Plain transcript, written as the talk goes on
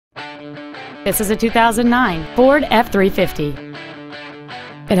This is a 2009 Ford F-350.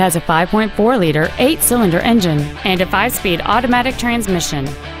 It has a 5.4-liter, 8-cylinder engine and a 5-speed automatic transmission.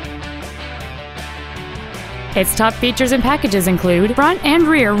 Its top features and packages include front and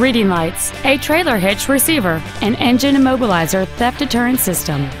rear reading lights, a trailer hitch receiver, an engine immobilizer theft deterrent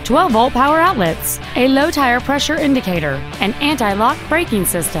system, 12-volt power outlets, a low tire pressure indicator, an anti-lock braking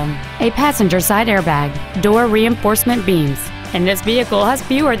system, a passenger side airbag, door reinforcement beams, and this vehicle has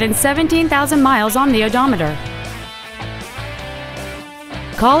fewer than 17,000 miles on the odometer.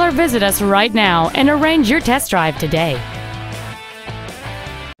 Call or visit us right now and arrange your test drive today.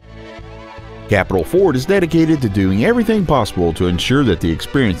 Capital Ford is dedicated to doing everything possible to ensure that the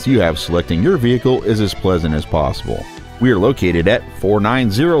experience you have selecting your vehicle is as pleasant as possible. We are located at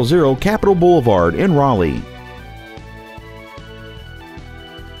 4900 Capital Boulevard in Raleigh.